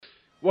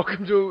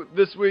Welcome to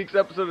this week's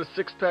episode of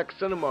Six Pack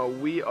Cinema.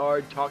 We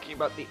are talking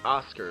about the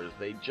Oscars.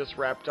 They just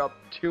wrapped up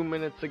 2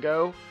 minutes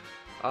ago.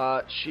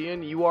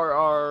 Sheehan, you are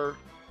our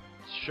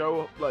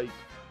show,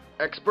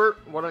 expert.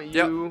 Why don't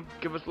you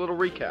give us a little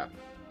recap?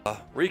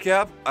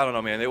 Recap? I don't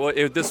know, man.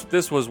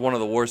 This was one of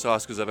the worst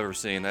Oscars I've ever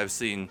seen. I've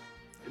seen,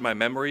 in my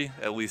memory,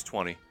 at least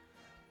 20.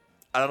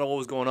 I don't know what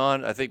was going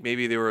on. I think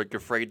maybe they were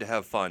afraid to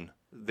have fun.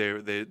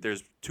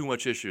 There's too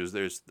much issues.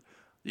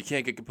 You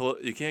can't get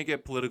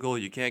political.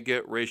 You can't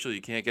get racial.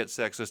 You can't get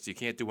sexist. You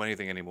can't do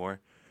anything anymore,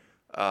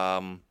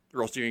 or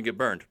else you're gonna get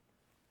burned.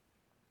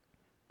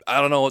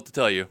 I don't know what to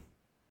tell you.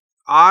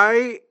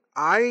 I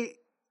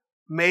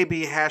may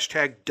be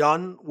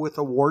 #done with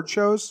award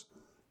shows.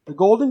 The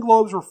Golden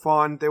Globes were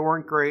fun. They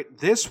weren't great.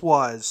 This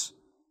was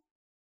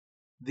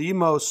the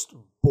most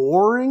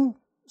boring,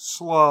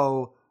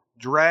 slow,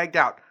 dragged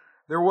out.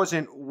 There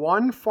wasn't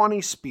one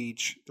funny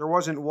speech. There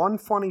wasn't one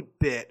funny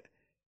bit.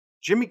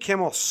 Jimmy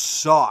Kimmel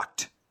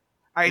sucked.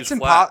 It's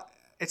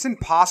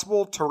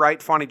impossible to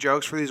write funny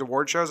jokes for these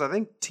award shows. I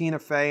think Tina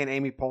Fey and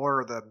Amy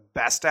Poehler are the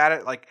best at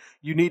it. Like,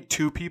 you need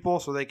two people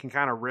so they can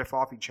kind of riff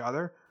off each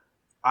other.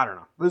 I don't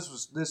know.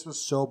 This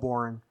was so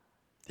boring.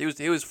 He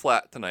was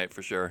flat tonight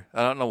for sure.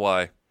 I don't know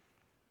why.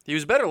 He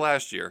was better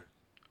last year.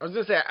 I was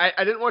going to say,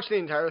 I didn't watch the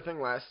entire thing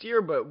last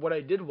year, but what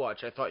I did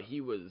watch, I thought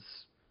he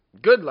was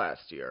good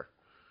last year.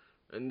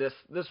 And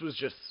this was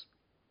just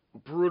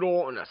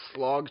brutal and a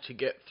slog to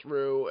get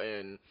through.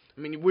 And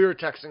I mean, we were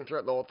texting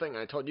throughout the whole thing, and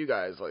I told you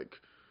guys,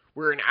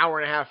 we're an hour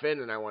and a half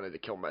in and I wanted to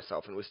kill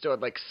myself, and we still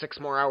had 6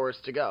 more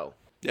hours to go.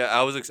 Yeah,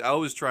 I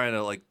was trying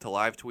to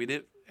live tweet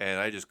it,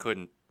 and I just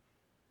couldn't.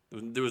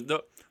 There was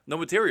no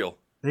material.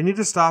 They need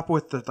to stop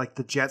with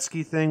the jet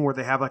ski thing where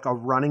they have a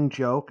running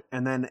joke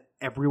and then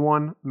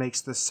everyone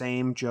makes the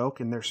same joke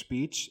in their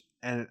speech,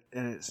 and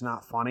it's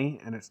not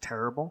funny and it's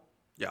terrible.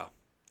 Yeah.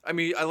 I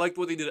mean, I liked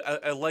what they did.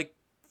 I liked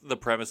the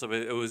premise of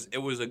it.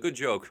 It was a good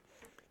joke,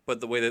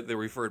 but the way that they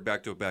referred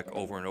back to it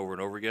over and over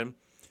and over again,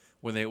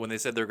 when they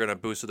said they're going to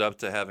boost it up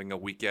to having a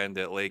weekend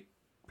at Lake,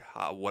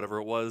 whatever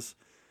it was,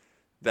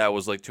 that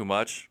was too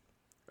much.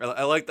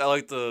 I liked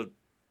the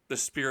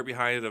spirit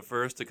behind it at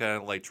first to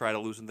kind of try to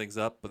loosen things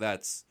up, but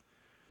that's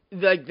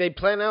they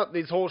plan out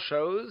these whole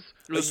shows.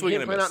 You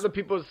can't plan out the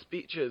people's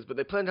speeches, but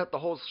they planned out the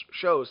whole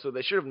show, so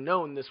they should have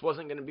known this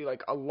wasn't going to be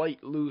a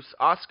light, loose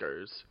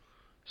Oscars.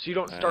 So you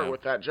don't start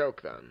with that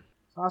joke then.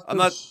 It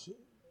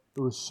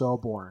was so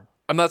boring.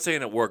 I'm not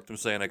saying it worked. I'm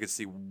saying I could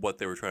see what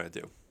they were trying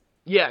to do.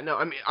 Yeah, no,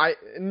 I mean,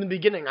 in the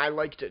beginning I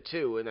liked it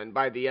too, and then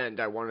by the end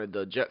I wanted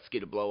the jet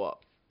ski to blow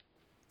up.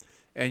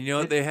 And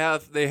they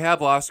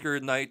have Oscar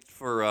night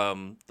for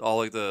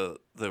all the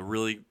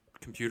really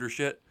computer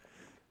shit.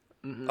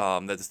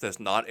 Mm-hmm. That's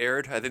not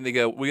aired. I think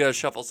we gotta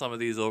shuffle some of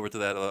these over to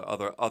that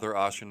other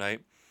Oscar night.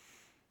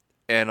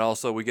 And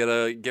also, we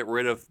gotta get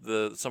rid of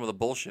some of the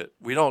bullshit.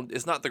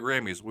 It's not the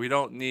Grammys. We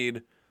don't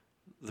need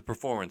the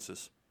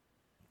performances.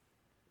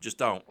 Just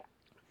don't.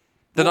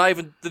 They're not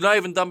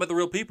even done by the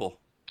real people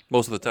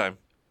most of the time.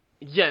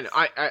 Yeah, no,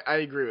 I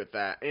agree with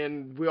that.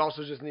 And we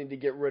also just need to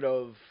get rid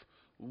of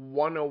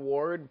one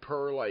award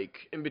per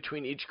in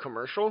between each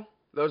commercial.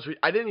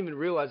 I didn't even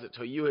realize it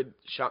till you had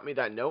shot me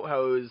that note.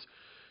 How it was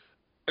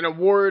an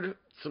award,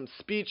 some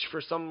speech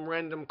for some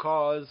random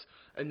cause,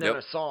 and then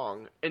a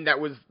song, and that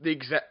was the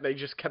exact. They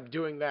just kept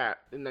doing that,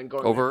 and then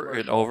going over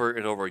and over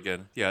and over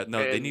again. Yeah, no,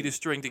 they need to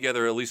string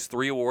together at least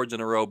 3 awards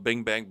in a row.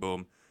 Bing, bang,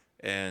 boom,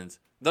 and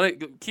then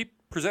keep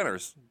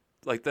presenters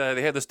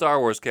they had the Star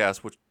Wars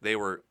cast, which they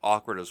were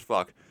awkward as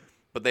fuck,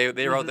 but they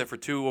were out there for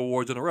 2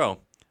 awards in a row.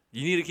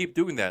 You need to keep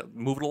doing that.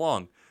 Move it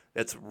along.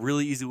 That's a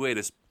really easy way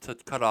to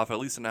cut off at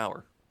least an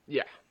hour.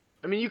 Yeah,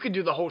 I mean you could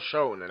do the whole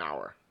show in an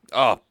hour.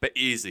 Oh, but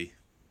easy.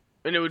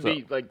 And it would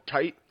be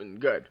tight and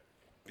good.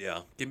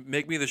 Yeah,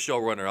 make me the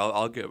showrunner.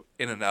 I'll get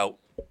in and out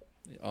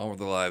all of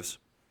their lives.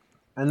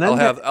 And then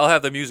I'll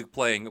have the music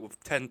playing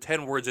with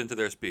 10 words into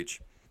their speech.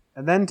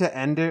 And then to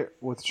end it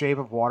with Shape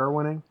of Water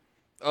winning.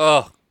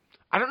 Oh,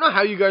 I don't know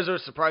how you guys are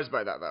surprised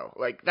by that though.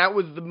 That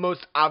was the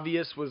most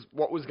obvious was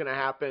what was going to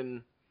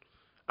happen.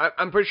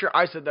 I'm pretty sure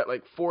I said that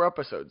 4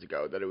 episodes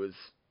ago that it was.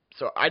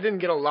 So I didn't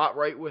get a lot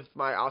right with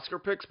my Oscar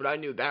picks, but I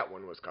knew that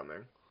one was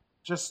coming.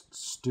 Just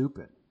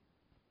stupid.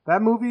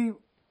 That movie.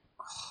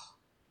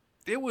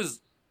 It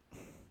wasn't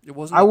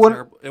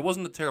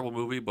a terrible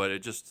movie, but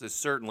it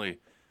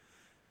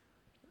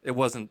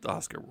wasn't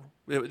Oscar.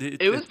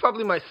 It was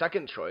probably my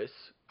second choice.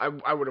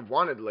 I would have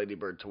wanted Lady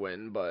Bird to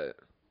win, but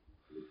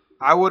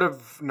I would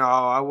have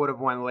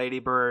won Lady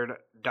Bird,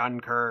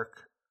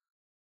 Dunkirk,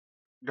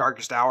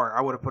 Darkest Hour.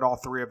 I would have put all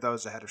 3 of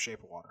those ahead of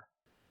Shape of Water.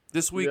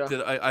 This week,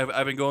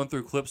 I've been going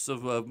through clips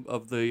of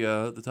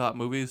the top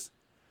movies,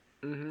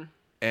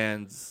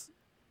 and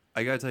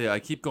I gotta tell you, I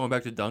keep going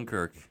back to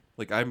Dunkirk.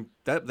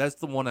 That's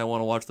the one I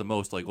want to watch the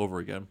most, over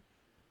again.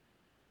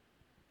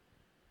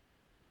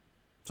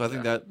 So I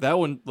think that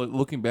one,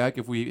 looking back,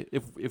 if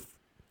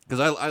because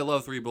I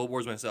love 3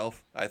 Billboards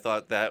myself, I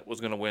thought that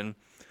was gonna win.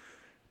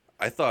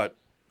 I thought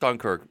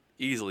Dunkirk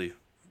easily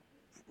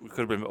could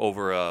have been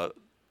over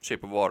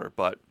Shape of Water,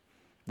 but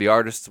The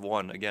artists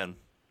won again.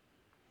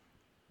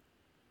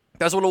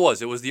 That's what it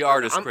was. It was the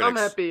artist critics. I'm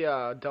happy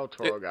Del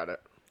Toro got it.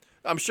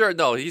 I'm sure.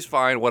 No, he's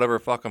fine. Whatever.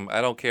 Fuck him.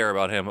 I don't care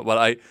about him.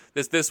 But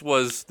this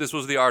was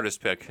the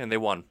artist pick, and they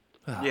won.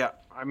 Yeah,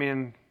 I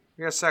mean,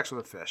 he has sex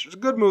with a fish. It's a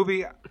good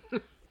movie.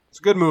 It's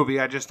a good movie.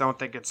 I just don't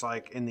think it's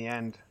like in the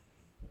end.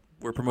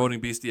 We're promoting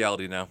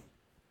bestiality now.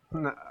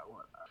 No,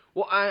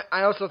 Well,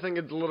 I also think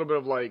it's a little bit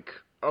of like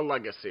a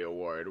legacy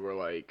award, where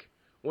like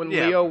when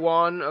Yeah. Leo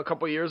won a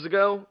couple years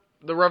ago,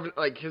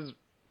 like his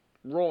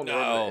role in the No.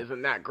 Revenant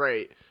isn't that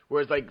great.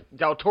 Whereas like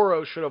Del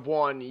Toro should have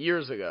won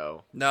years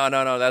ago. No.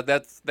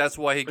 That's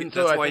why he. And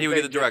so That's I why think he would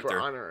they get the just were director.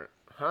 honor-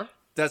 Huh?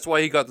 That's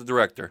why he got the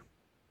director.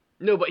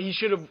 No, but he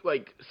should have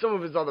like some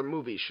of his other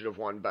movies should have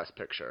won Best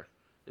Picture,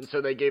 and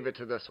so they gave it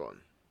to this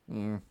one.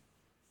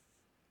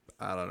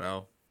 I don't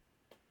know.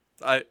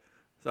 I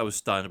was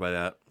stunned by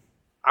that.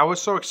 I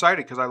was so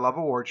excited because I love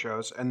award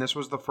shows, and this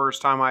was the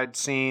first time I'd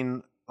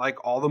seen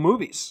like all the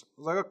movies.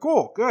 I was like, oh,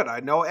 cool, good. I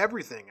know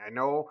everything. I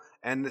know,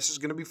 and this is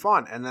going to be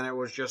fun. And then it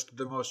was just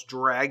the most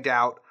dragged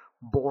out,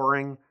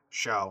 boring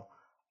show.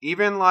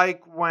 Even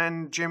like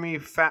when Jimmy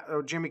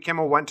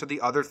Kimmel went to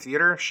the other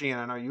theater. Sheehan,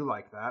 I know you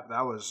like that.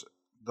 That was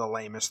the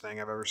lamest thing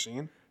I've ever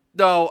seen.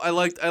 No, I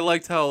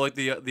liked how like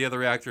the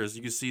other actors,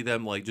 you could see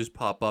them like just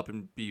pop up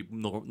and be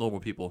normal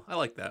people. I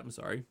like that. I'm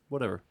sorry.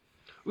 Whatever.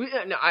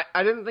 No,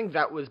 I didn't think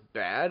that was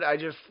bad. I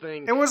just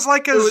think It was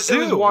like a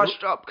zoo. It was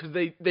washed up because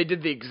they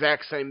did the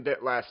exact same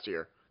bit last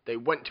year. They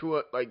went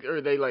to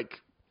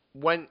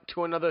went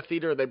to another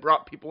theater. They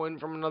brought people in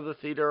from another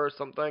theater or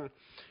something,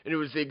 and it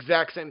was the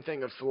exact same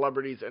thing of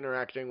celebrities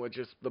interacting with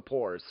just the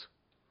poors.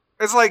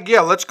 It's like,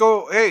 yeah, let's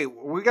go. Hey,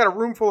 we got a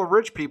room full of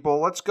rich people.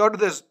 Let's go to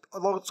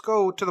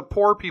the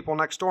poor people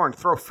next door and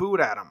throw food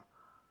at them.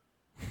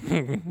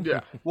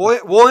 Yeah.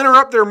 We'll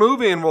interrupt their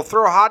movie and we'll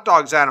throw hot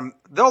dogs at them.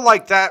 They'll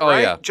like that, Oh,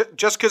 right? yeah.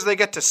 Just because they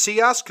get to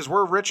see us, because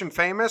we're rich and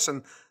famous,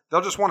 and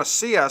they'll just want to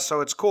see us,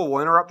 so it's cool.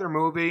 We'll interrupt their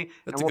movie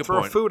That's and a we'll good throw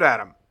point. food at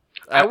them.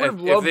 I would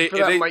have loved for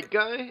that they- Mike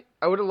guy.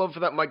 I would have loved for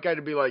that Mike guy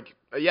to be like,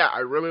 "Yeah, I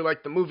really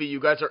like the movie. You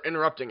guys are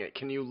interrupting it.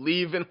 Can you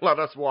leave and let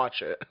us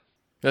watch it?"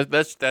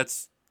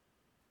 That's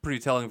pretty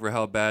telling for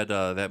how bad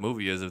that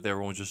movie is. If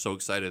everyone was just so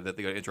excited that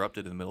they got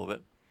interrupted in the middle of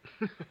it.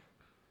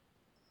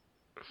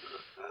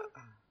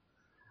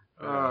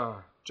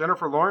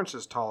 Jennifer Lawrence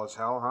is tall as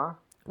hell, huh?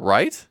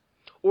 Right?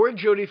 Or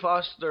Jodie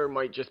Foster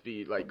might just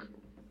be like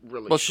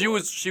really. Well,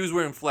 short. she was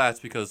wearing flats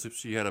because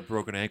she had a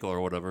broken ankle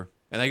or whatever.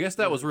 And I guess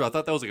that was real. I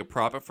thought that was like a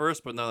prop at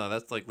first, but no,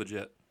 that's like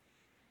legit.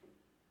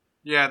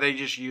 Yeah, they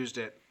just used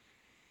it.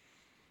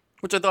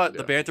 Which I thought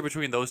the banter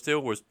between those two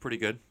was pretty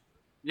good.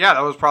 Yeah,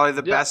 that was probably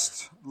the Yeah.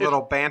 best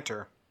little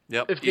banter.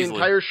 Yep. If the easily.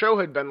 entire show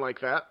had been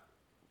like that,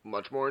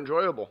 much more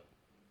enjoyable.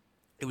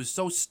 It was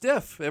so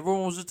stiff.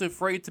 Everyone was just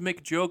afraid to make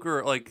a joke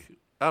or like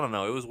I don't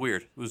know. It was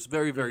weird. It was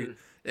very.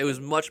 It was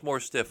much more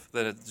stiff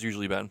than it's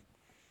usually been.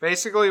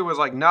 Basically, it was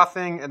like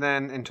nothing, and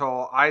then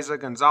until Isa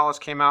Gonzalez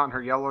came out in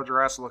her yellow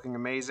dress looking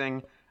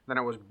amazing. Then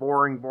it was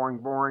boring, boring,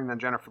 boring. Then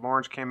Jennifer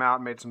Lawrence came out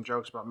and made some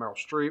jokes about Meryl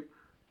Streep.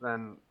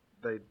 Then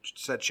they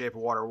said Shape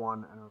of Water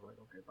won, and I was like,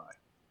 okay,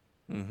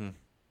 bye. Mm-hmm.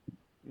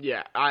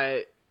 Yeah,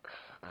 I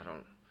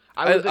don't.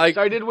 I was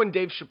excited when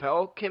Dave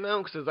Chappelle came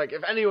out because it's like,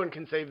 if anyone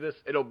can save this,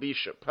 it'll be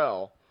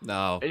Chappelle.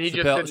 No, And he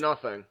Chappelle, just did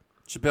nothing.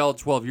 Chappelle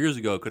 12 years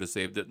ago could have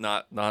saved it.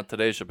 Not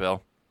today,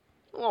 Chappelle.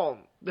 Well,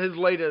 his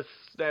latest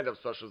stand-up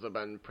specials have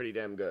been pretty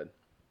damn good.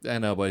 I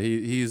know, but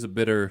he's a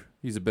bitter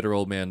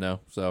old man now.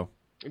 So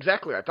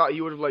Exactly. I thought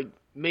he would have like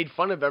made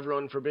fun of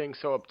everyone for being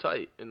so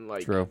uptight and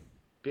like true.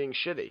 being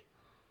shitty.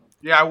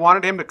 Yeah, I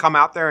wanted him to come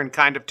out there and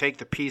kind of take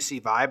the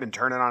PC vibe and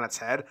turn it on its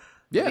head.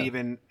 Yeah. But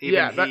even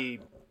Yeah, he...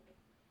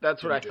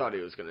 That's what I Didn't do thought it.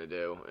 he was gonna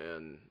do,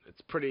 and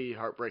it's pretty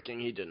heartbreaking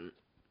he didn't.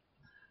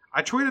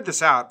 I tweeted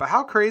this out, but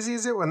how crazy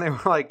is it when they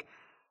were like,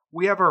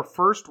 we have our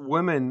first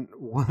woman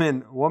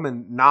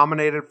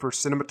nominated for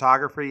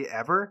cinematography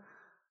ever?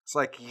 It's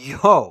like,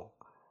 yo,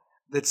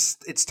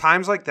 it's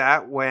times like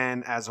that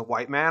when, as a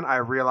white man, I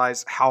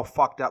realize how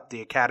fucked up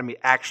the Academy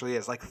actually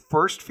is. Like,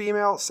 first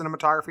female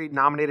cinematography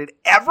nominated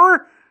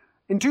ever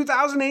in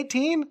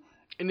 2018?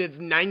 In its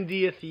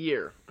 90th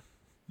year.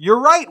 You're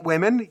right,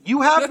 women.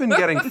 You have been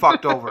getting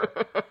fucked over.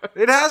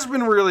 It has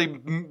been really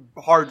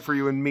hard for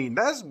you and mean.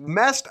 That's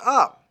messed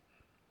up.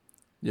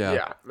 Yeah.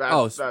 Yeah,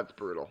 that's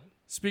brutal.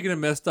 Speaking of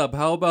messed up,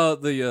 how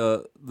about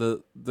the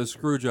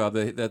screw job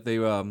that they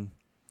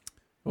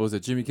what was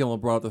it? Jimmy Kimmel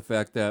brought up the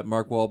fact that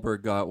Mark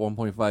Wahlberg got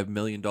 $1.5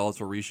 million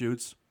for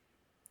reshoots,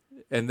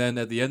 and then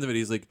at the end of it,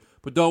 he's like,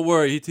 "But don't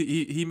worry,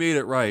 he made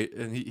it right,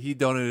 and he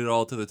donated it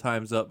all to the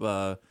Time's Up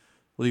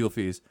legal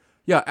fees."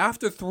 Yeah,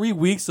 after 3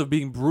 weeks of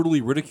being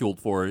brutally ridiculed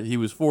for it, he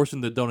was forced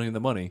into donating the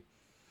money.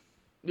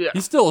 Yeah.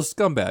 He's still a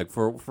scumbag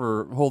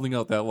for holding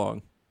out that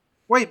long.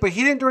 Wait, but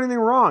he didn't do anything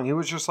wrong. He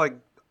was just like,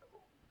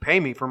 pay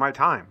me for my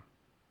time.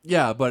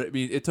 Yeah, but I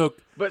mean, it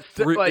took. But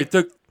still, like,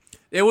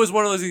 It was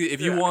one of those things. If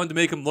you Yeah. wanted to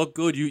make him look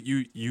good,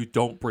 you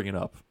don't bring it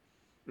up.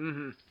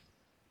 mm-hmm.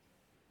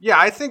 Yeah,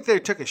 I think they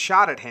took a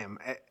shot at him.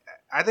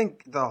 I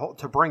think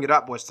to bring it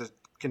up was to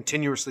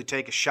continuously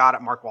take a shot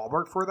at Mark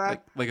Wahlberg for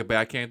that. Like a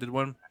backhanded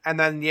one. And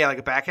then, like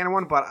a backhanded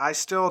one, but I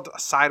still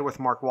side with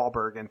Mark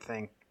Wahlberg and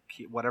think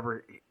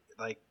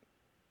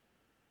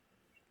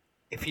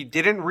if he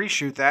didn't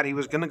reshoot that, he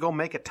was going to go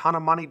make a ton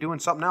of money doing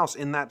something else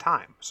in that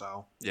time.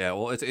 So yeah,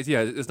 well,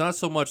 it's not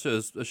so much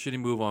as a shitty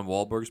move on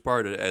Wahlberg's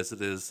part as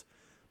it is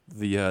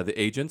the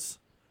agents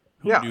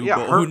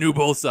who knew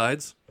both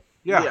sides.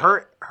 Yeah,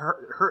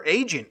 her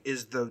agent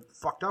is the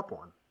fucked up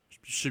one.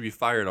 Should be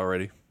fired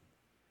already.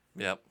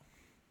 Yep.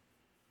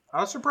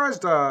 I was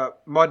surprised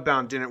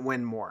Mudbound didn't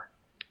win more.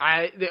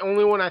 The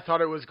only one I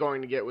thought it was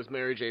going to get was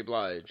Mary J.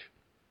 Blige.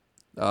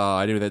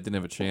 I knew that didn't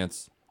have a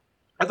chance.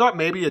 I thought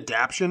maybe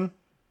Adaption,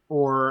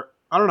 or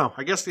I don't know.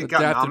 I guess it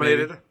got Adapted,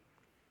 nominated. maybe.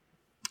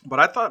 But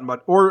I thought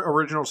or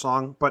original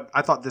song. But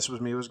I thought This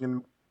Is Me was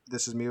gonna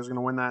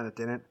win that, and it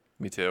didn't.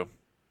 Me too.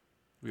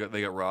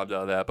 They got robbed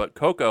out of that. But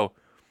Coco,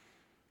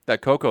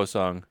 that Coco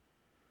song.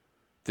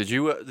 Did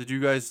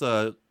you guys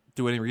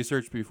do any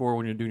research before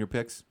when you're doing your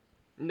picks?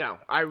 No,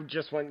 I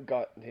just went and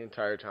got the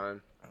entire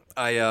time.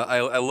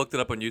 I looked it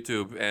up on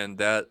YouTube, and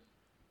the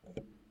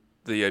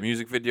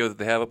music video that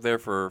they have up there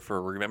for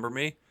Remember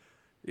Me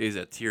is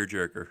a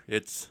tearjerker.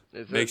 Hits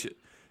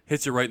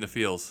you right in the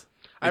feels.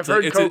 I've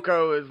heard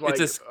Coco is like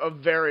a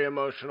very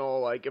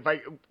emotional. Like if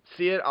I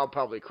see it, I'll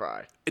probably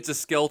cry. It's a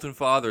skeleton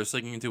father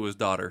singing to his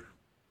daughter,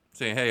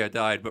 saying, "Hey, I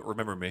died, but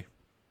remember me."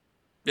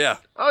 Yeah.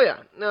 Oh yeah.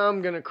 No,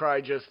 I'm gonna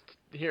cry just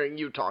hearing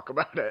you talk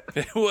about it.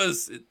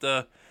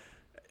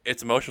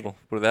 It's emotional.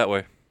 Put it that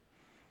way.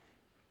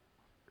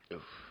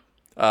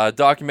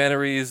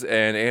 Documentaries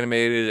and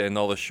animated and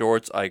all the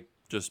shorts, I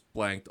just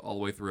blanked all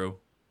the way through.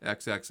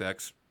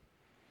 XXX.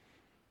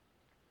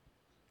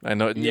 I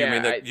know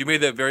you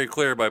made that very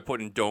clear by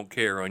putting "Don't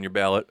Care" on your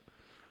ballot.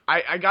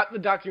 I got the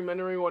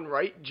documentary one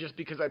right just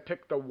because I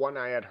picked the one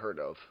I had heard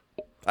of.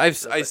 I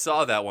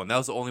saw that one. That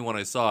was the only one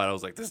I saw, and I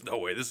was like, "There's no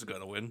way this is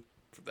gonna win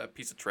for that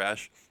piece of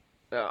trash."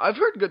 I've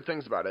heard good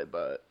things about it,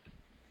 but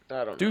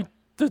I don't know.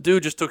 The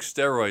dude just took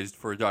steroids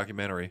for a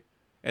documentary,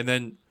 and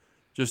then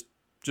just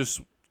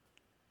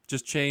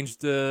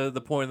changed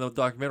the point of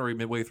the documentary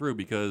midway through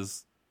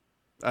because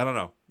I don't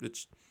know.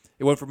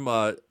 It went from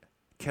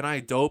can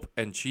I dope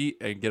and cheat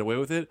and get away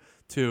with it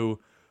to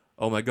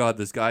oh my god,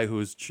 this guy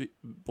who's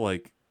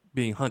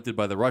being hunted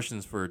by the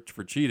Russians for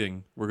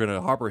cheating. We're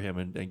gonna harbor him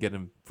and get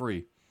him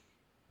free.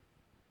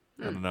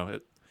 I don't know.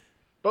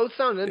 Both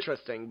sound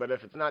interesting, but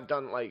if it's not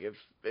done if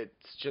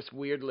it's just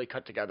weirdly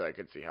cut together, I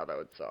could see how that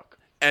would suck.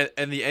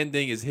 And the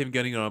ending is him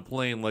getting on a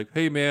plane like,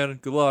 "Hey man,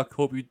 good luck.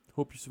 Hope you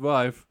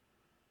survive."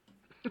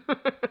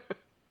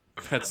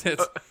 That's it.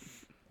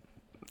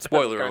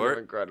 Spoiler That's alert.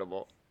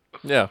 Incredible.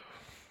 Yeah.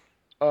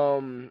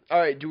 All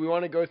right. Do we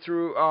want to go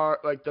through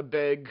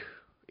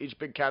each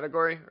big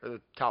category or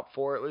the top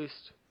 4 at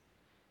least?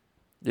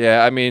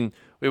 Yeah, I mean,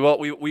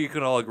 we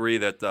can all agree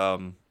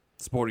that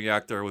supporting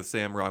actor with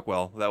Sam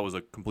Rockwell, that was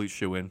a complete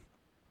shoe-in.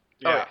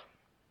 Yeah.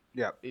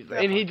 Yeah.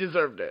 And he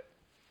deserved it.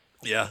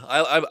 Yeah,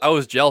 I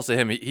was jealous of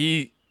him.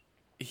 He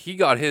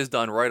got his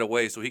done right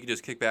away, so he could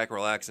just kick back and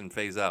relax and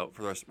phase out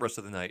for the rest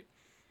of the night.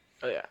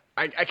 Oh yeah,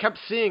 I kept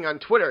seeing on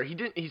Twitter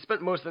he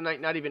spent most of the night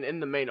not even in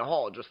the main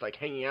hall, just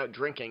hanging out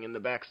drinking in the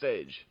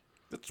backstage.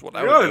 That's what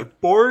I would do.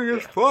 Boring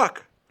as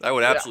fuck. I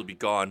would absolutely be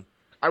gone.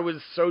 I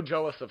was so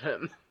jealous of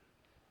him.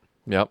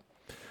 Yep.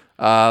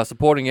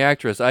 Supporting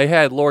actress. I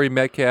had Laurie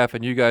Metcalf,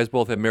 and you guys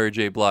both had Mary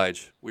J.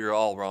 Blige. We were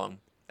all wrong.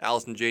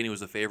 Allison Janney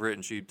was a favorite,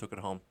 and she took it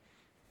home.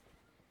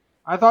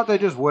 I thought they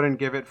just wouldn't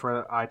give it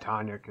for I,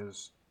 Tonya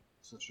because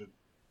it's such a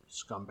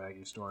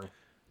scumbaggy story.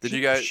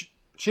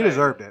 She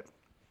deserved it.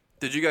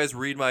 Did you guys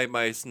read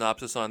my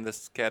synopsis on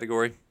this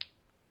category?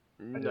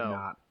 No. I did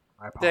not.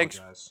 I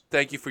apologize.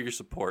 Thank you for your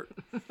support.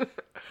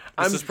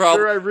 I'm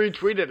sure I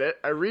retweeted it.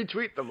 I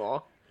retweet them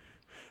all.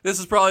 This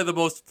is probably the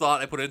most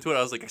thought I put into it.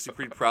 I was actually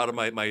pretty proud of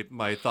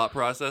my thought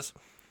process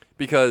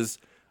because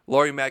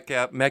Laurie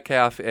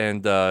Metcalf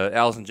and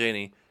Allison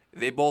Janney,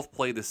 they both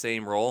played the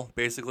same role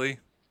basically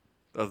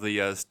of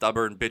the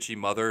stubborn, bitchy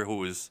mother who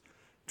was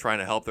trying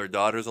to help their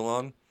daughters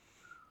along.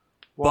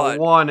 Well,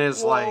 one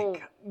is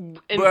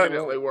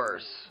infinitely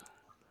worse.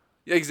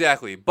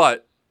 Exactly,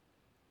 but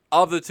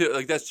of the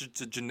two, that's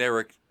just a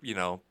generic,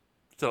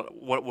 so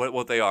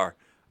what they are.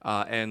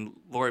 And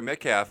Laurie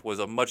Metcalf was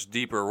a much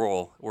deeper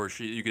role where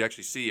you could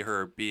actually see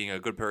her being a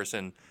good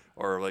person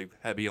or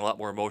being a lot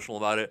more emotional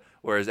about it.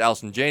 Whereas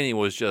Allison Janney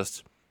was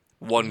just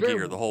one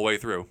gear the whole way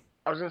through.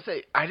 I was gonna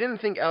say I didn't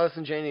think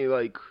Allison Janney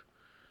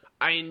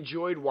I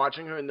enjoyed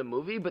watching her in the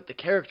movie, but the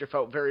character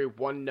felt very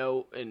one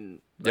note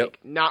and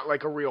not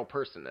like a real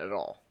person at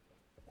all.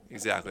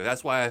 Exactly.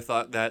 That's why I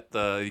thought that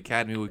the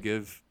Academy would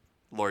give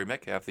Laurie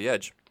Metcalf the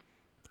edge.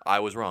 I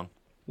was wrong.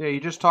 Yeah, you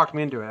just talked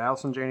me into it.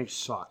 Allison Janney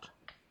sucked.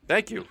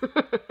 Thank you.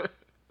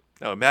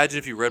 Now imagine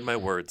if you read my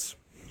words.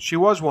 She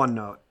was one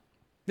note.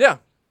 Yeah.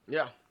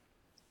 Yeah.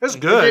 It was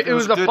good. It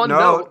was a fun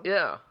note.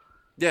 Yeah.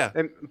 Yeah.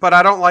 But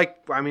I don't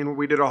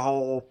we did a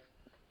whole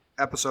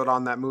episode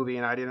on that movie,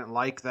 and I didn't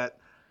like that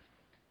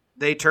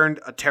they turned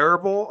a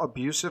terrible,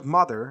 abusive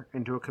mother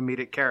into a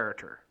comedic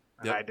character.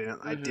 and Yep.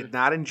 I did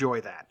not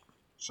enjoy that.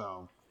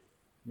 So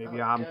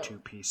maybe I'm yeah. too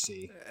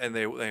PC. And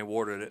they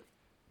awarded it.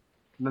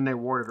 And then they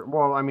awarded her.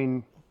 Well, I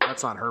mean,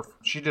 that's not her.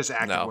 She just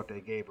acted No. what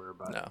they gave her.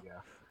 But No.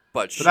 yeah,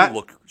 But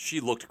she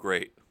looked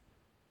great.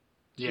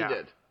 She yeah.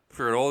 did.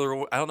 For an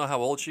older, I don't know how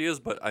old she is,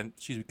 but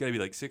she's got to be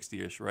like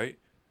 60ish, right?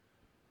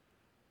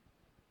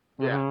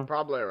 Yeah, Mhm.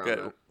 probably around Good.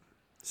 that.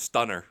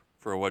 Stunner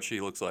for what she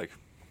looks like.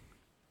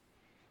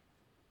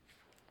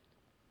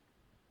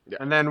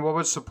 And then what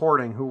was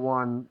supporting? Who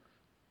won?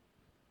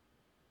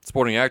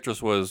 Supporting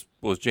actress was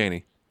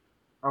Janie.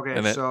 Okay,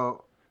 And then-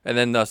 so And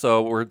then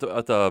so we're at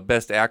the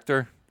best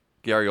actor,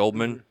 Gary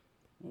Oldman,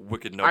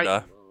 Wicked No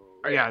Da.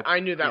 yeah, I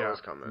knew that yeah,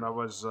 was coming. That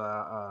was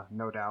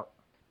no doubt.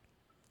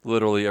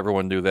 Literally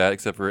everyone knew that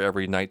except for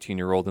every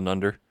 19-year-old and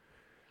under.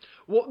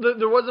 Well,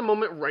 there was a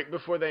moment right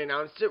before they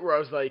announced it where I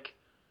was like,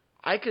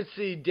 I could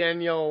see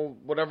Daniel,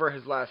 whatever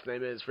his last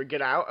name is, for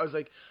Get Out. I was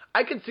like,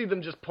 I could see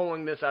them just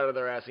pulling this out of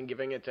their ass and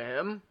giving it to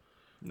him.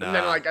 Nah. And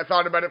then, like, I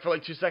thought about it for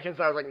like 2 seconds.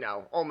 And I was like,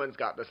 no, Ullman's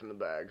got this in the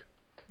bag.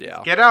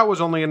 Yeah. Get Out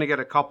was only going to get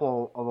a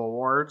couple of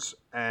awards,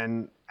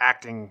 and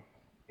acting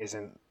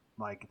isn't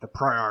like the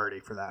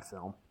priority for that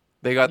film.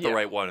 They got the Yeah.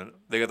 right one.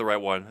 They got the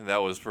right one, and that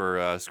was for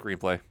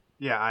screenplay.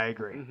 Yeah, I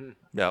agree. Mm-hmm.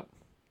 Yep.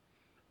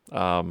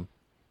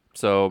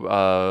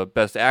 So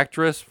best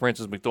actress,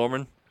 Frances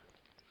McDormand.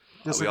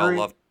 Disagree. We all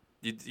loved.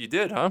 You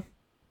did, huh?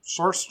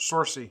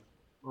 Sorcy.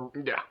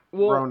 Yeah.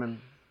 Well,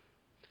 Ronan.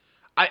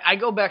 I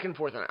go back and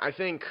forth on it. I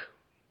think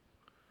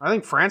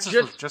Francis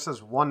was just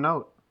as one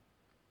note.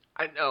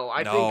 I know.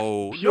 I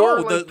No, think pure,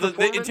 no. like, The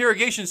performance-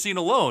 interrogation scene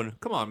alone.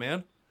 Come on,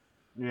 man.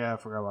 Yeah, I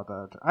forgot about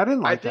that. I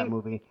didn't like that think-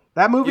 movie.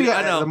 That movie, Yeah,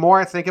 I know. the more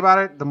I think about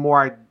it, the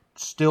more I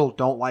still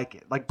don't like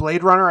it. Like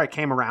Blade Runner, I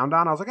came around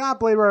on. I was like,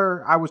 Blade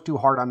Runner, I was too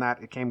hard on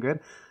that. It came good.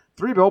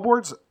 Three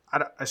Billboards,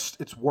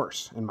 it's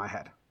worse in my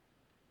head.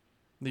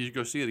 You should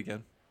go see it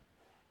again.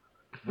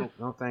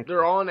 No, thank you.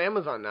 They're all on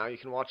Amazon now. You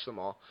can watch them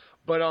all.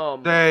 But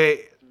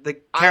The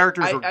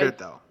characters I- were good,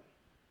 though.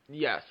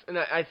 yes, and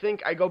I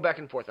think I go back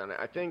and forth on it.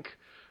 I think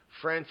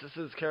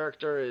Francis's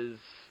character is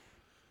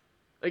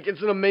like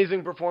it's an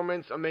amazing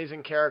performance,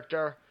 amazing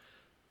character,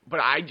 but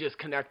I just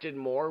connected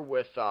more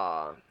with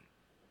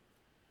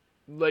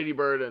Lady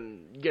Bird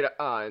and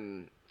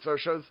and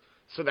Saoirse's,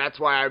 so that's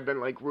why I've been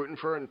like rooting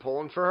for her and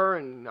pulling for her,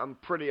 and I'm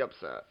pretty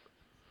upset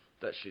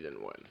that she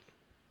didn't win.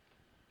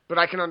 But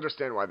I can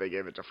understand why they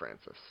gave it to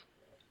Francis.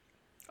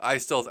 I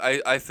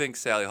think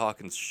Sally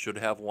Hawkins should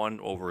have won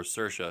over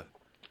Saoirse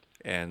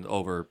and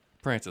over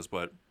Francis,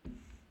 but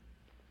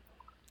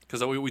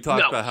because we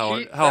talked No, about how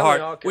Sally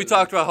hard Hawkins- we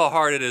talked about how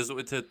hard it is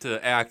to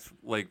act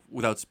like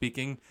without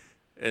speaking,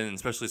 and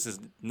especially since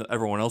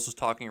everyone else is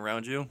talking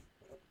around you.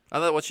 I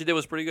thought what she did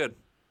was pretty good.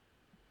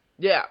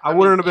 Yeah, I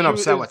wouldn't have been she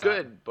upset was with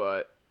that. good,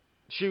 but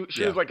she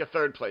Yeah. was like a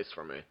third place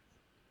for me.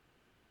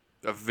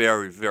 A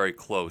very, very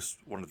close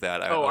one of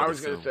that. I would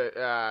was going assume. to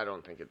say, I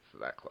don't think it's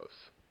that close.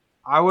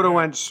 I would have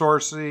went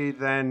Sorcy,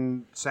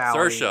 then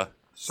Sally. Saoirse.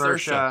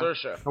 Saoirse.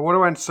 I would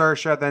have went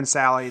Saoirse, then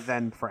Sally,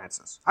 then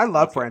Francis. I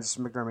love Frances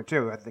McDormand,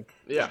 too. I think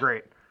Yeah. she's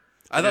great.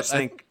 I just thought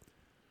think...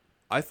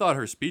 I thought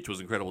her speech was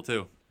incredible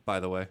too. By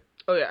the way,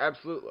 Oh yeah,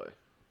 absolutely.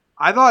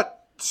 I thought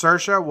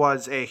Saoirse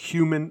was a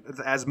human,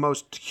 as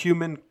most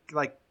human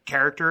like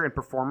character and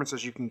performance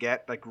as you can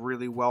get, like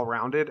really well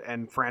rounded,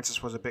 and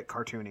Francis was a bit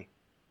cartoony.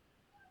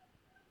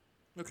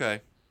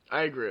 okay,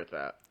 I agree with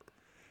that.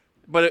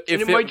 but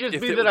if And it might just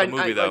if be it that was I, a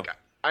movie though, like,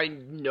 I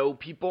know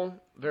people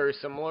very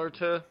similar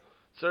to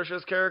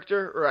Saoirse's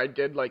character, or I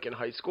did like in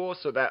high school,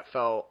 so that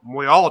felt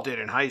We all did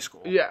in high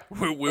school. yeah.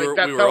 we Like, were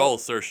that we were felt- all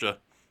Saoirse.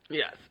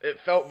 Yes, it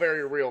felt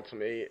very real to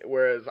me.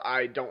 Whereas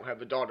I don't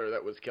have a daughter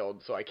that was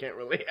killed, so I can't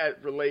really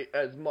relate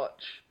as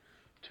much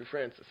to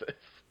Francis.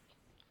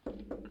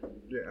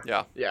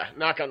 Yeah, Yeah,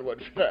 knock on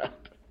wood for that.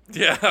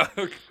 yeah.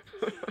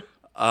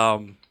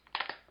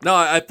 No,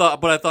 I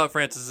thought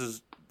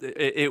Francis's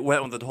it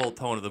went with the whole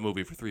tone of the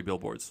movie for Three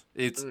Billboards.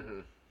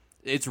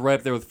 It's right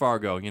up there with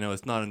Fargo. You know,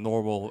 it's not a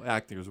normal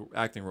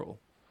acting role.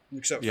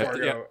 Except Yeah,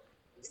 Fargo. yeah.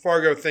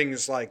 Fargo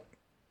things like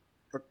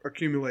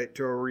accumulate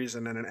to a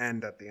reason and an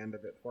end at the end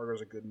of it. Fargo's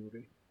a good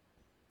movie.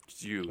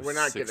 You We're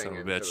not sick getting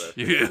son of a into bitch.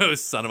 this. You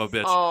son of a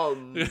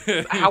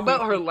bitch. How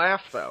about her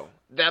laugh though?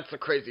 That's a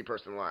crazy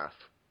person laugh.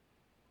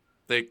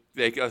 They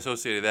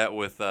associated that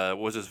with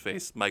what's his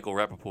face, Michael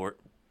Rappaport.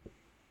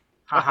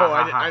 Oh,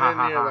 I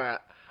didn't hear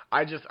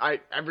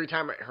that. Every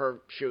time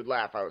she would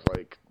laugh, I was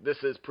like,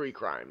 "This is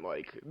pre-crime.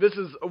 Like, this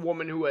is a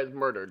woman who has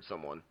murdered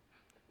someone."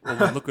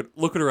 Well,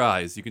 look at her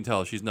eyes. You can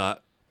tell she's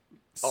not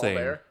All sane.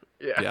 there.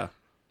 Yeah. Yeah.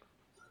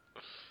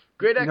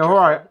 Great You actress.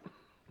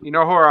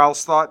 know who I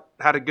else thought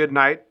had a good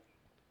night?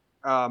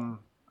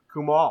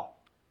 Kumail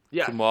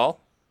Yes. Kumail.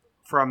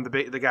 from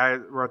the guy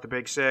who wrote The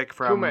Big Sick.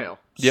 From Kumail.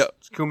 Yep.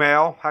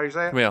 Kumail. How do you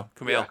say it? Kumail.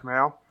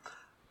 Kumail.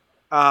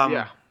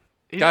 Yeah.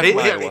 He Guy didn't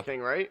from win Iowa.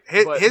 anything, right?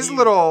 His, But his he-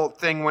 little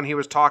thing when he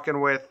was talking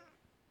with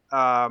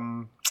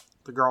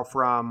the girl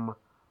from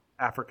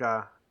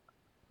Africa,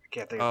 I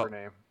can't think of her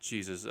name.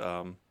 Jesus.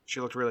 She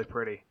looked really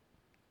pretty.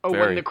 Oh,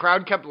 very- when the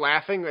crowd kept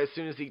laughing as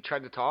soon as he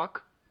tried to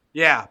talk.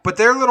 Yeah, but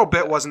their little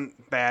bit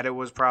wasn't bad. It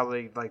was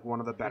probably like one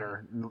of the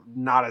better,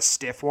 not as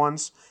stiff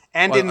ones.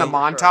 And Well, in the I'm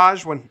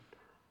montage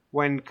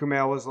when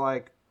Kumail was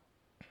like,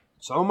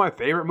 "Some of my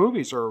favorite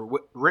movies are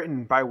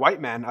written by white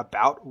men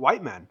about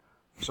white men.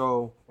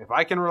 So if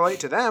I can relate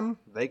to them,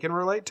 they can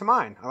relate to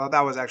mine." I thought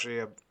that was actually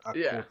a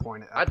cool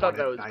point. I thought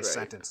that was nice great.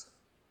 sentence.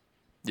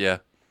 Yeah.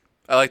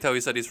 I liked how he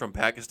said he's from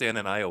Pakistan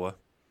and Iowa,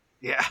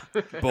 Yeah,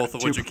 both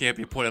of which you can't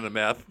be put on a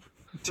map.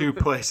 2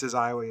 places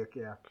Iowa.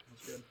 Yeah,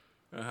 that's good.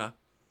 Uh-huh.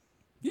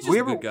 He's just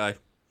a good guy.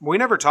 We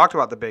never talked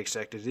about The Big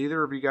Sick. Did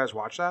either of you guys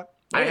watch that?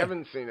 I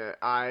haven't seen it.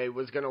 I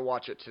was going to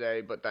watch it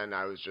today, but then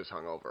I was just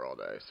hungover all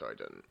day, so I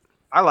didn't.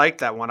 I liked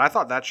that one. I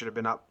thought that should have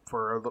been up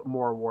for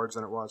more awards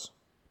than it was.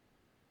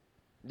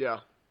 Yeah.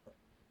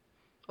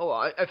 Oh,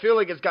 well, I feel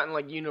like it's gotten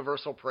like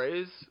universal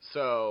praise,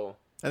 so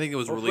I think it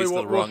was hopefully released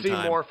at the wrong we'll see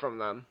time. more from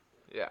them.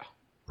 Yeah.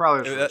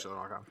 Probably was Yeah, released at the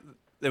wrong time.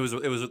 It was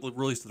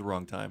released at the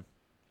wrong time.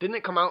 Didn't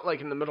it come out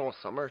like in the middle of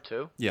summer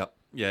too? Yeah.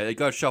 Yeah, it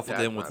got shuffled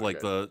Yeah, in with that's like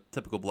good. the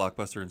typical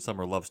blockbuster and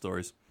summer love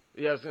stories.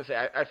 Yeah, I was gonna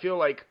say. I feel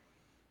like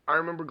I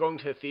remember going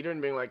to the theater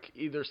and being like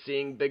either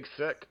seeing Big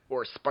Sick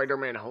or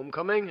Spider-Man: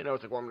 Homecoming, and I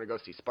was like, "Well, I'm gonna go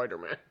see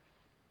Spider-Man."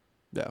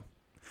 Yeah.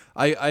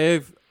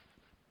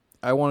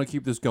 I want to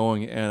keep this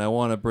going, and I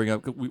want to bring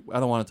up. I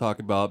don't want to talk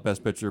about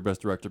Best Picture,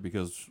 Best Director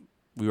because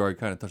we already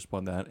kind of touched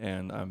upon that,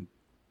 and I'm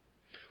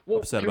Well,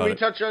 upset can about we it.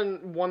 touch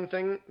on one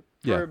thing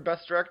for Yeah.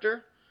 Best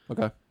Director?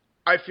 okay.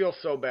 I feel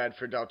so bad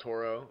for Del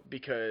Toro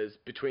because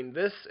between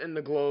this and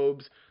the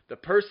Globes, the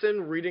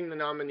person reading the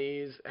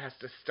nominees has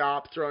to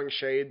stop throwing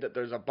shade that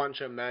there's a bunch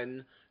of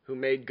men who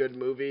made good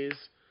movies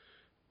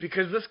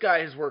because this guy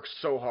has worked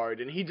so hard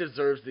and he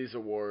deserves these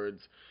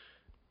awards.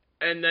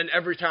 And then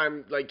every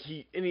time, like,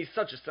 he's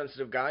such a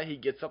sensitive guy, he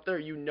gets up there,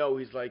 you know,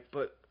 he's like,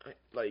 but,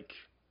 like,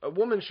 a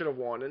woman should have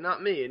won and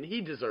not me, and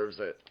he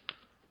deserves it.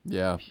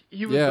 Yeah.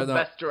 He was Yeah, the no.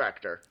 best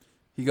director.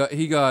 He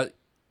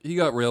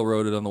got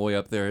railroaded on the way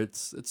up there. It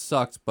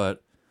sucked,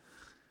 but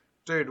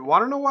Dude,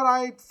 want to know what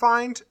I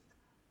find?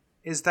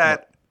 Is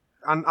that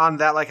on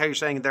that, like how you're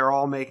saying, they're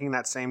all making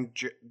that same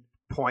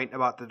point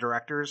about the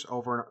directors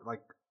over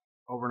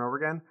and over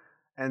again,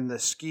 and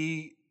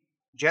the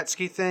jet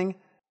ski thing.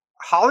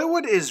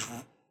 Hollywood is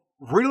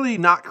really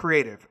not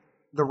creative.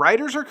 The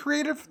writers are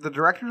creative, the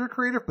directors are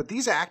creative, but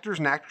these actors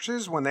and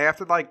actresses, when they have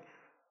to like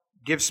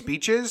give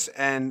speeches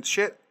and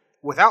shit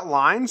without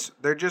lines,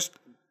 they're just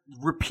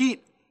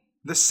repeat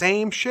the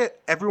same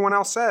shit everyone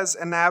else says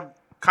and have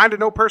kind of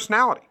no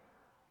personality.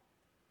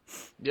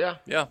 Yeah.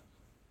 yeah.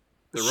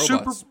 They're Super,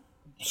 robots.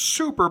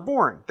 super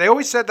boring. They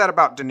always said that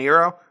about De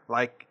Niro.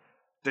 Like,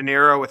 De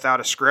Niro without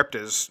a script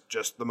is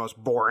just the most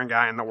boring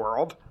guy in the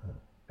world.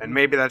 And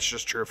maybe that's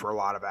just true for a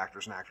lot of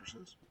actors and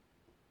actresses.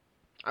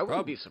 I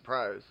wouldn't be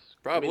surprised.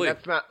 Probably. I mean,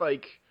 that's not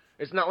like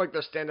it's not like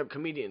they're stand-up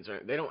comedians.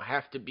 They don't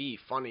have to be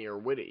funny or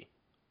witty.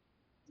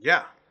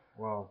 Yeah.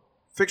 Well,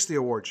 fix the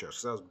award shows.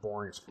 'Cause that was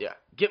boring as fuck. Yeah,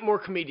 get more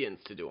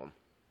comedians to do them.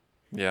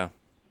 Yeah.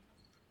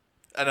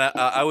 And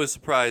I was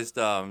surprised.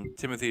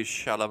 Timothy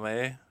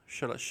Chalamet.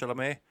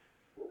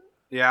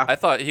 Yeah. I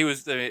thought he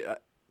was.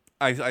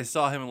 I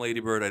saw him in Lady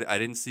Bird. I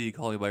didn't see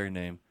Call Me by Your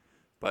Name,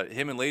 but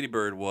him in Lady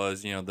Bird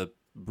was the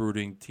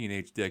brooding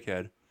teenage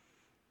dickhead.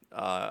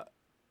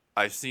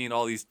 I've seen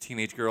all these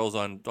teenage girls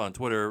on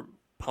Twitter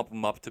pump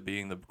him up to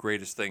being the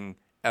greatest thing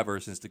ever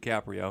since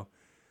DiCaprio.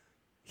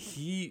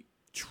 He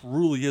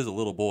truly is a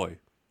little boy.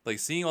 Like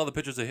seeing all the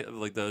pictures of him,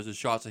 like the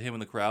shots of him in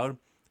the crowd,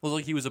 was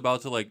like he was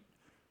about to like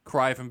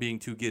cry from being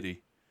too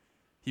giddy.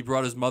 He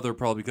brought his mother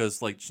probably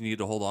because like she needed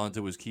to hold on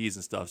to his keys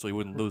and stuff so he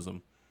wouldn't lose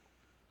them.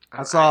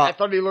 I saw. I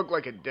thought he looked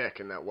like a dick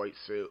in that white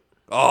suit.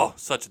 Oh,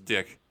 such a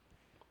dick.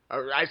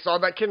 I saw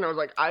that kid and I was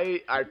like,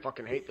 I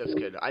fucking hate this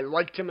kid. I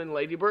liked him in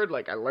Lady Bird,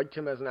 like I liked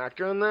him as an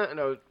actor in that,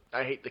 and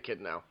I hate the kid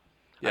now.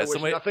 Yeah, I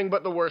wish nothing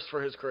but the worst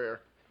for his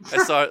career. I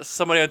saw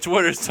somebody on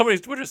Twitter. Somebody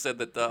on Twitter said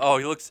that.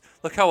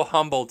 Look how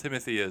humble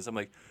Timothy is. I'm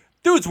like,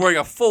 dude's wearing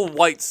a full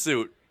white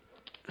suit.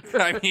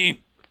 I mean,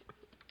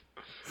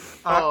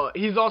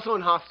 He's also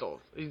in Hostel.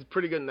 He's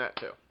pretty good in that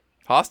too.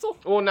 Hostile?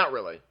 Well, not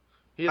really.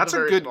 He has That's a a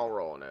very good- small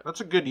role in it.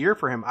 That's a good year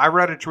for him. I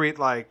read a tweet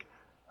like,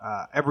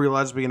 every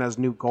lesbian has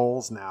new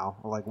goals now,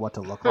 or like what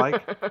to look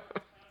like.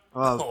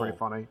 Oh, that was pretty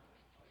funny.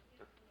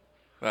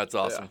 That's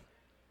awesome.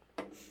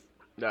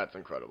 That's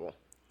incredible.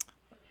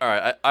 All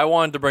right, I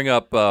wanted to bring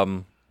up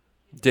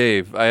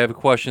Dave. I have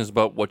questions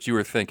about what you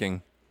were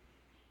thinking.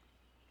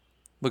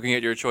 Looking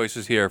at your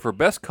choices here for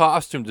best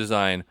costume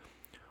design,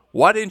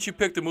 why didn't you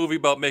pick the movie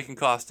about making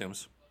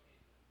costumes?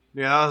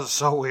 Yeah, that was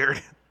so weird.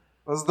 That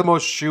was the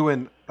most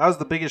shoe-in. That was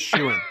the biggest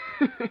shoe-in.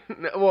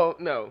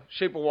 No,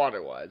 Shape of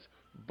Water was,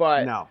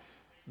 but No.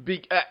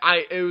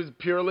 It was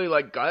purely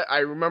like gut. I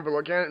remember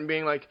looking at it and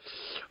being like,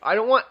 I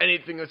don't want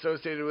anything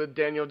associated with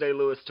Daniel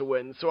Day-Lewis to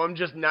win, so I'm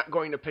just not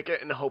going to pick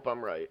it and hope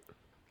I'm right.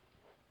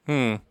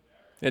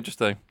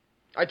 Interesting.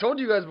 I told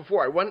you guys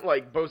before, I went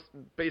like both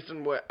based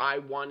on what I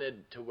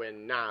wanted to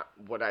win, not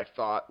what I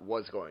thought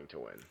was going to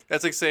win.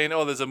 That's like saying,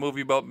 oh, there's a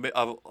movie about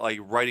like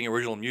writing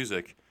original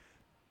music,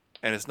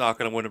 and it's not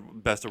going to win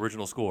best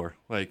original score.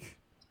 Like,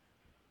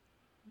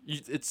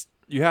 it's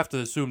you have to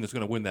assume it's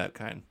going to win that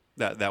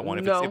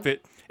one. No.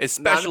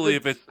 Especially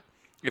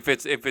if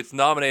it's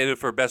nominated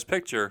for Best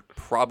Picture,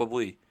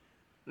 probably.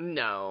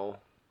 No.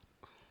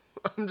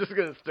 I'm just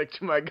gonna stick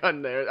to my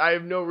gun there. I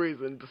have no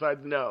reason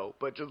besides no,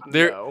 but just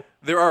no.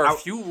 There are a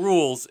few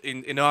rules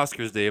in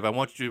Oscars, Dave. I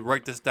want you to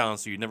write this down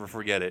so you never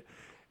forget it.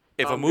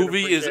 If a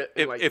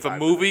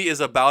movie is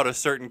about a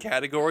certain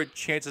category,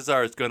 chances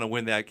are it's going to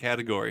win that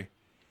category.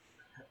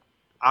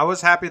 I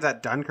was happy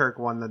that Dunkirk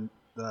won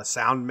the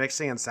sound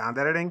mixing and sound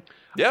editing.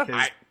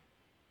 Yeah.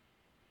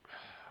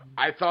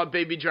 I thought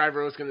Baby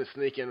Driver was going to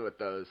sneak in with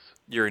those.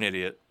 You're an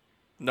idiot.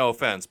 No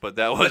offense, but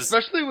that was...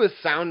 Especially with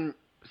sound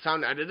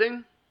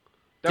editing.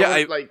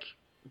 That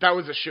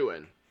was a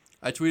shoo-in.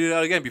 I tweeted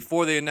out again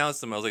before they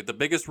announced them. I was like, the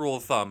biggest rule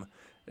of thumb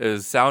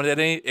is sound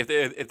editing.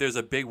 If there's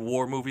a big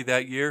war movie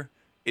that year,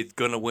 it's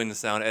going to win the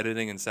sound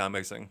editing and sound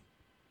mixing.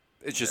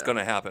 It's just going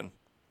to happen.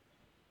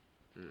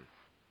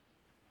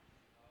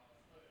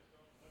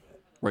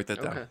 Write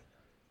that down.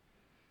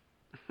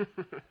 Okay.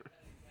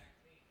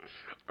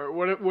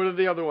 What are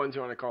the other ones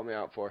you want to call me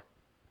out for?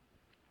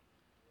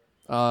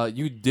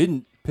 You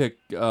didn't pick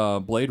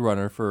Blade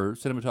Runner for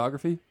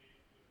cinematography?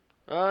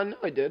 No,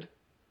 I did.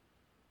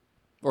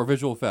 Or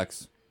visual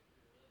effects?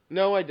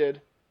 No, I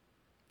did.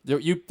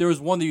 There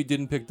was one that you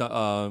didn't pick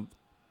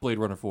Blade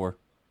Runner for.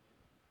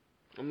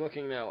 I'm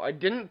looking now. I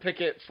didn't pick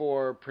it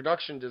for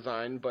production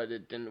design, but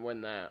it didn't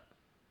win that.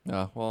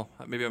 Well,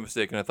 maybe I'm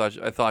mistaken. I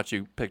thought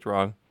you picked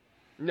wrong.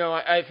 No,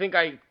 I think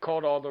I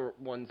called all the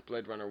ones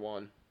Blade Runner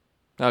won.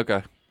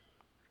 Okay.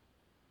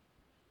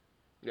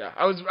 Yeah,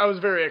 I was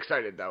very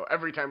excited though.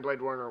 Every time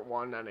Blade Runner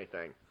won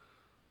anything,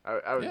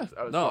 I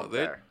was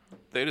there.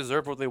 They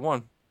deserve what they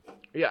won.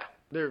 Yeah,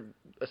 they're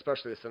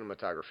especially the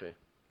cinematography.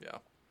 Yeah.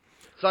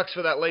 Sucks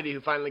for that lady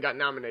who finally got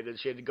nominated.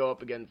 She had to go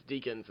up against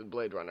Deakins and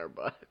Blade Runner,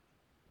 but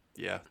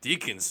yeah,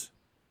 Deakins.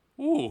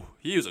 Ooh,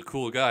 he was a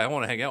cool guy. I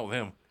want to hang out with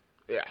him.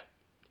 Yeah.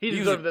 He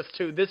deserved this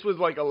too. This was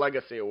like a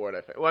legacy award,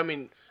 I think. Well, I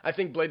mean, I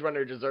think Blade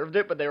Runner deserved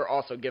it, but they were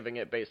also giving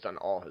it based on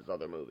all his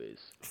other movies.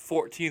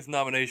 14th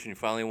nomination, he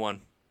finally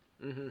won.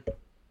 Mm-hmm.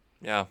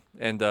 Yeah,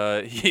 and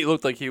he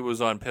looked like he was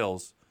on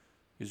pills.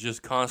 He's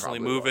just constantly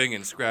moving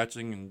and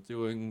scratching and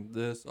doing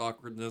this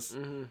awkwardness.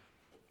 Mm-hmm.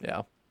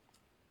 Yeah.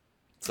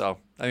 So,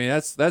 I mean,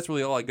 that's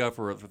really all I got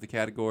for the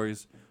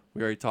categories.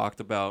 We already talked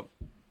about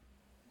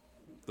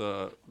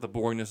the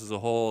boringness as a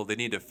whole. They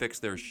need to fix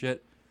their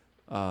shit.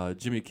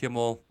 Jimmy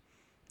Kimmel.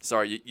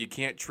 Sorry, you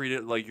can't treat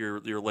it like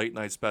your late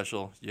night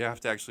special. You have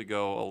to actually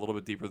go a little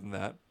bit deeper than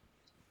that.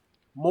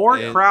 More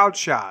crowd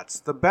shots.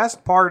 The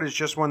best part is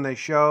just when they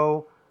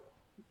show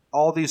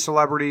all these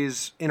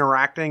celebrities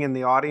interacting in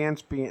the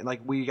audience, being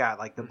like we got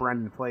like the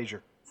Brendan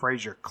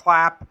Fraser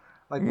clap,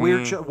 like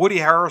weird. Woody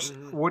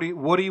Harrelson,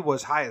 Woody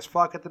was high as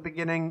fuck at the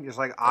beginning. It's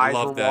like eyes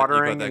were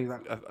watering.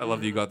 I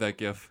love that you got that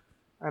gif.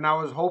 And I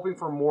was hoping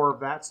for more of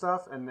that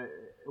stuff, and it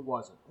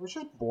wasn't. It was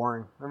just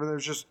boring. I mean, it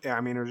was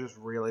just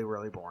really,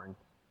 really boring.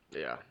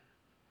 Yeah.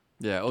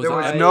 Yeah. There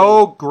was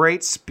no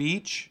great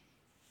speech.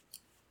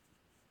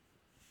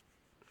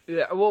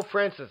 Yeah, well,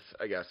 Francis,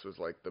 I guess, was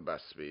like the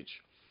best speech.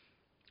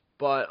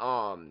 But,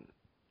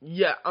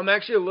 yeah, I'm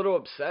actually a little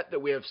upset that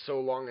we have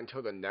so long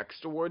until the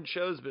next award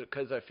shows,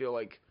 because I feel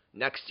like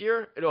next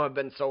year it'll have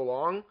been so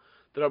long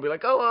that I'll be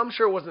like, oh, I'm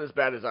sure it wasn't as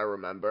bad as I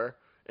remember,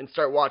 and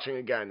start watching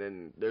again,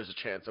 and there's a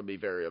chance I'll be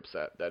very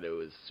upset that it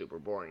was super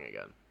boring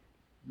again.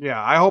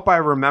 Yeah, I hope I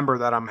remember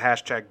that I'm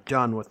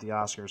 #done with the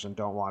Oscars and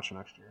don't watch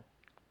next year.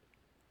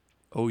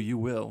 Oh, you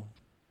will.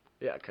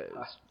 Yeah,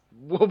 because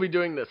we'll be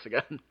doing this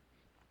again.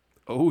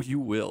 Oh, you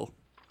will.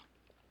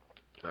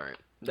 All right.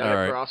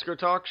 That for Oscar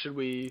talk? Should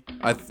we?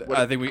 I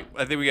think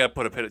we got to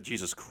put a pin at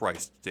Jesus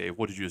Christ, Dave.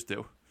 What did you just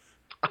do?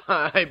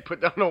 I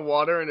put down a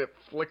water and it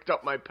flicked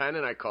up my pen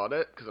and I caught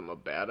it because I'm a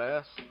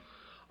badass.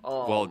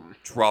 While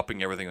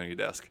dropping everything on your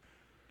desk.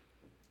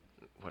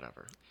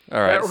 Whatever. All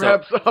right. That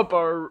wraps up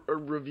our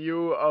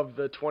review of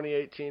the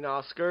 2018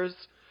 Oscars.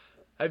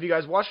 Have you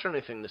guys watched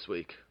anything this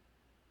week?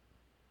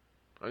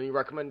 Any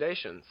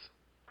recommendations?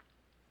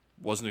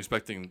 Wasn't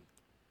expecting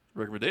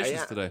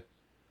recommendations today.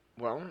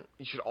 Well,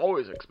 you should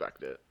always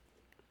expect it.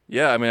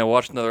 Yeah, I mean, I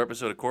watched another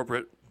episode of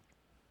Corporate.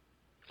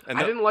 And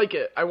I didn't like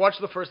it. I watched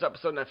the first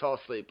episode and I fell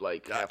asleep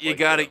you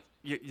got it.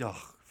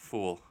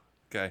 Fool.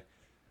 Okay.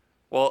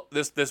 Well,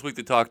 this week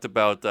they talked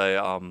about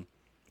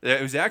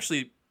it was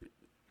actually,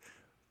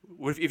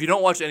 if you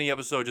don't watch any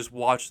episode, just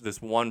watch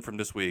this one from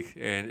this week,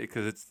 and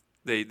because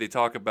they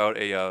talk about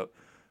a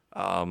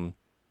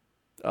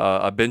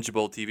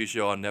bingeable TV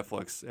show on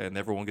Netflix, and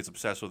everyone gets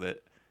obsessed with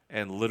it.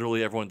 And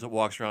literally everyone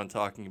walks around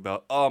talking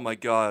about, oh my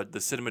God, the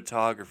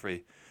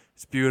cinematography.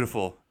 It's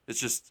beautiful.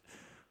 It's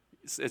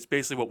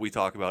basically what we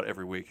talk about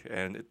every week.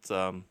 And it's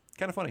kind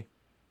of funny.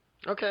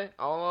 Okay,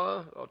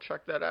 I'll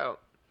check that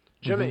out.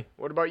 Jimmy,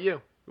 what about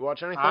you? You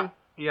watch anything?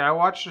 Yeah, I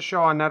watched a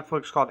show on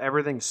Netflix called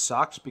Everything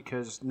Sucks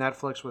because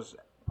Netflix was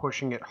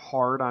pushing it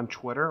hard on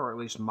Twitter, or at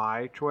least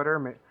my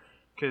Twitter,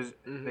 because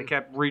they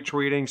kept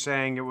retweeting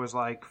saying it was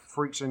like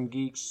Freaks and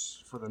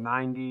Geeks for the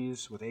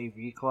 90s with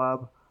AV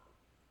Club.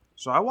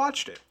 So I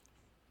watched it,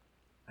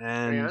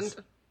 And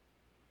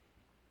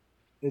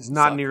it's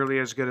not Suck. nearly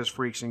as good as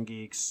Freaks and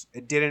Geeks.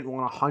 It didn't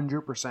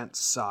 100%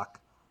 suck,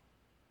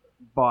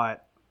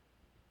 but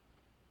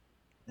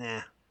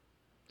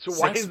So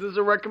why is this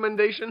a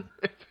recommendation?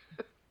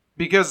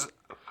 because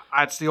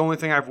that's the only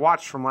thing I've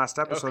watched from last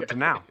episode to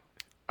now.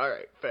 All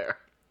right, fair.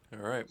 All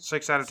right.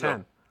 6 out of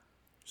 10.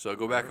 So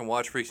go back and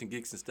watch Freaks and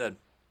Geeks instead.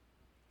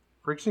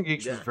 Freaks and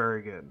Geeks Yeah. was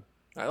very good.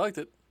 I liked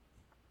it.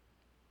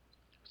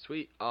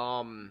 Sweet.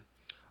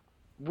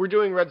 We're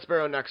doing Red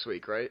Sparrow next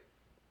week, right?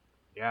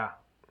 Yeah.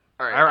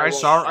 All right. I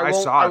saw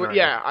it already.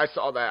 Yeah, I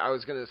saw that. I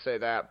was gonna say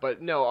that,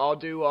 but no, I'll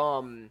do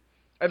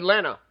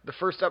Atlanta. The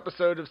first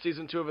episode of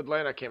season 2 of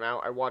Atlanta came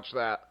out. I watched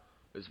that.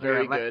 It was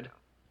very good.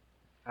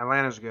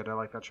 Atlanta's good. I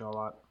like that show a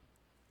lot.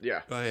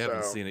 Yeah. I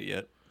haven't seen it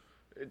yet.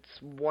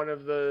 It's one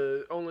of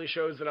the only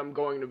shows that I'm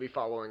going to be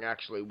following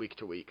actually week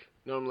to week.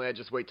 Normally I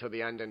just wait till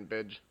the end and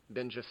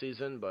binge a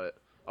season, but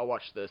I'll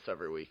watch this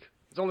every week.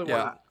 It's only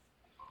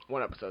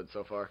one episode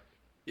so far.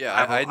 Yeah,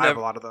 I have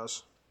a lot of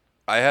those.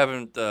 I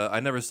haven't. I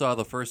never saw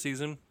the first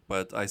season,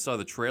 but I saw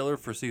the trailer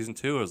for season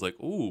 2. I was like,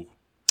 ooh.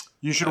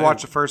 You should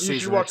watch the first season. You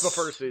should watch the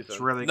first season. It's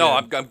really good. No,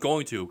 I'm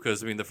going to,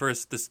 because I mean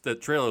the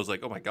trailer was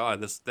like, oh my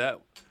god, that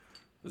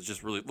was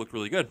just looked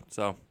really good.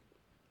 So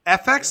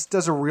FX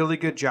does a really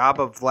good job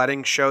of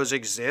letting shows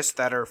exist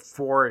that are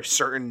for a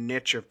certain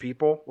niche of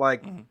people,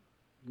 like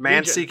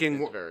Man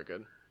Seeking very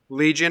good.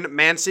 Legion,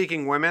 Man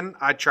Seeking Women.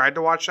 I tried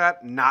to watch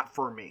that, not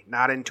for me,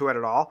 not into it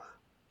at all.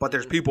 But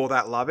there's people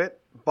that love it.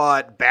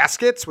 But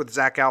Baskets with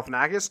Zach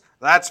Galifianakis,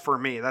 that's for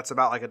me. That's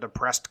about like a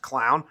depressed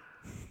clown.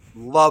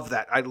 Love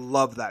that. I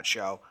love that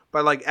show.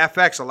 But like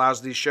FX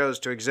allows these shows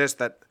to exist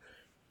that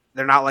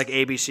they're not like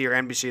ABC or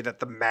NBC that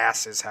the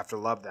masses have to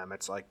love them.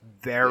 It's like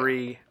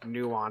very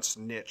nuanced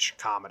niche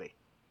comedy.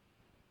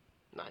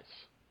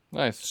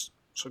 nice,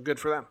 So good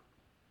for them.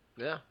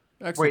 Yeah.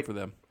 excellent Wait. for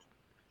them.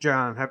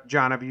 John,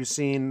 have you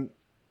seen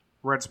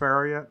Red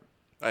Sparrow yet?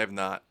 I have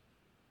not.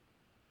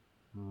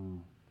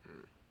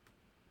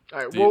 All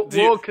right, Do you-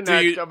 we'll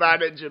connect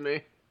about it,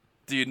 Jimmy.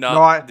 Do you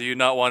not? No, do you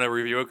not want to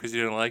review it because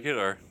you didn't like it,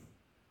 or?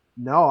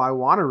 No, I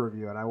want to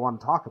review it. I want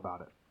to talk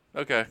about it.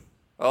 Okay.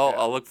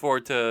 I'll look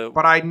forward to.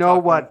 But I know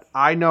talking.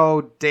 I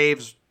know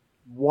Dave's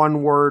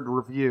one-word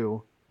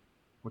review,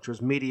 which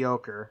was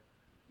mediocre.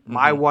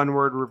 My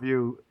one-word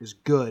review is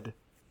good.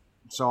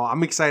 So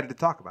I'm excited to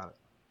talk about it.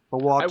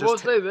 But I will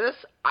say this: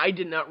 I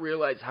did not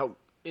realize how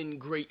in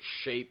great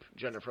shape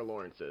Jennifer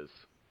Lawrence is.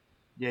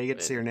 Yeah, you get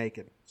to see her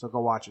naked. So go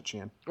watch it,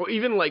 Chan. Well,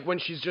 even like when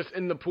she's just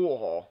in the pool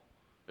hall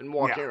and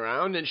walking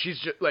around, and she's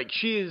just like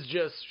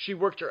she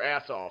worked her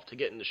ass off to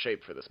get into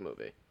shape for this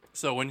movie.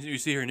 So when you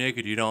see her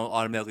naked, you don't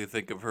automatically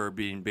think of her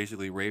being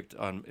basically raped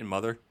in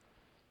Mother?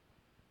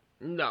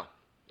 No,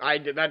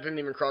 that didn't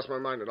even cross my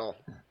mind at all.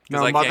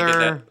 No, I can't get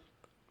that.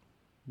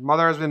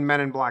 Mother has been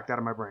Men in Black out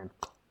of my brain.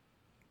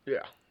 Yeah.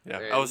 Yeah,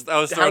 And I was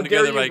how throwing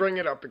dare together you bring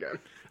it up again?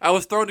 I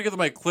was throwing together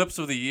my clips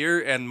of the year,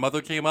 and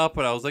Mother came up,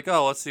 and I was like,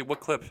 oh, let's see what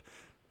clip.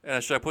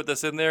 And should I put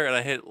this in there? And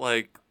I hit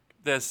like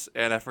this,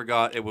 and I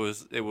forgot it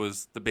was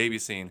the baby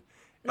scene.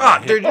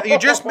 And Dude, you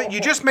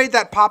just made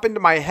that pop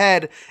into my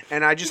head,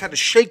 and I just had to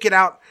shake it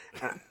out.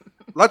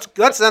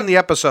 Let's end the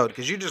episode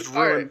because you just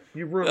ruined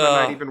the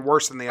night even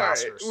worse than the All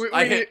Oscars.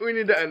 right, we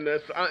need to end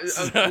this. I'm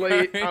Sorry.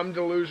 late. I'm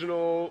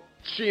delusional.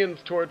 Sheehan's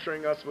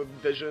torturing us with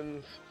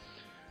visions.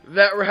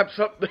 That wraps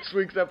up this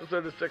week's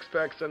episode of Six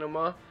Pack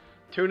Cinema.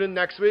 Tune in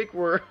next week.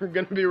 We're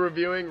going to be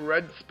reviewing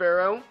Red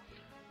Sparrow.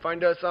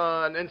 Find us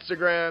on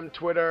Instagram,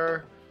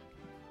 Twitter,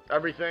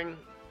 everything.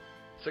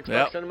 Six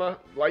Pack Cinema.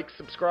 Like,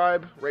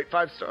 subscribe, rate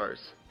 5 stars.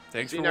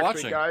 Thanks See for you next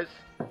watching. week, guys.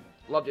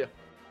 Love you.